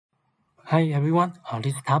Hi everyone, on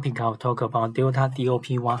this topic I'll talk about Delta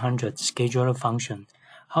DOP100 Scheduler function.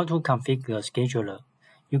 How to configure the scheduler.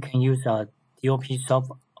 You can use a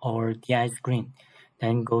DOPsoft or DIAScreen.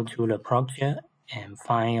 Then go to the project and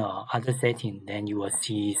find other setting. Then you will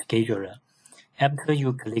see scheduler. After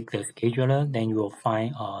you click the scheduler, then you will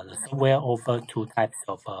find the software offers two types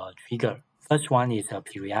of trigger. First one is a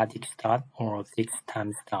periodic start or fixed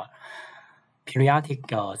time start. Periodic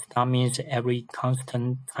start means every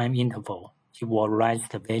constant time interval, it will rise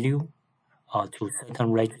the value to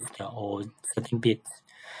certain register or certain bits.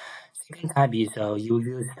 Second type is you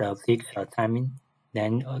use the fixed timing.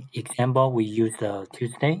 Then example, we use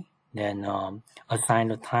Tuesday, then assign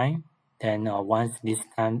the time. Then once this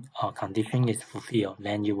time condition is fulfilled,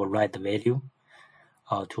 then you will write the value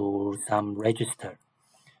to some register.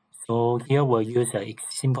 So here we'll use a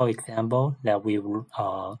simple example that we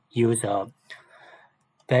will use a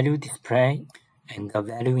value display and the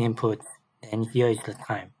value input. Then here is the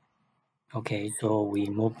time. Okay, so we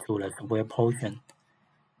move to the software portion.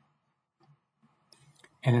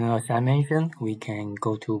 And as I mentioned, we can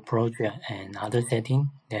go to project and other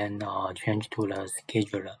setting, then change to the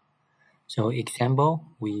scheduler. So example,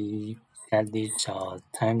 we set this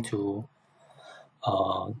time to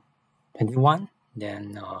 21.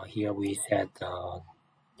 Then here we set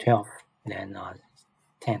 12. Then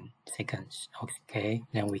 10 seconds. Okay,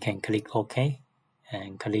 then we can click OK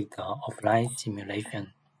and click the offline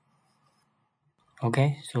simulation.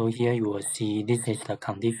 Okay, so here you will see this is the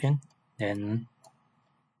condition. Then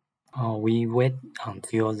we wait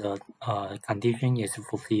until the condition is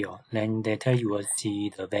fulfilled. Then later you will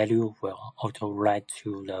see the value will auto write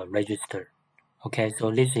to the register. Okay,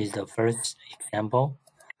 so this is the first example.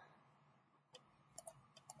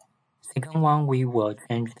 Second one, we will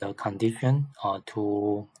change the condition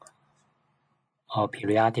to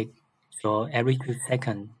periodic. So every 2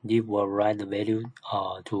 seconds, it will write the value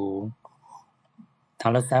to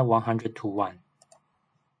 $100 to 1.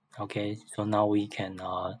 Okay, so now we can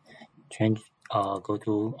change, go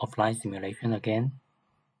to offline simulation again.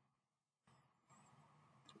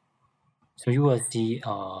 So you will see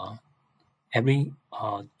every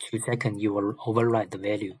 2 seconds you will overwrite the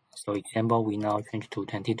value. So example, we now change to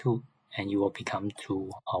 22 and you will become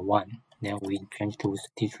to 1. Then we change to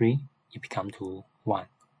 33, it become to 1.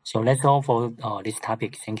 So that's all for this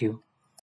topic. Thank you.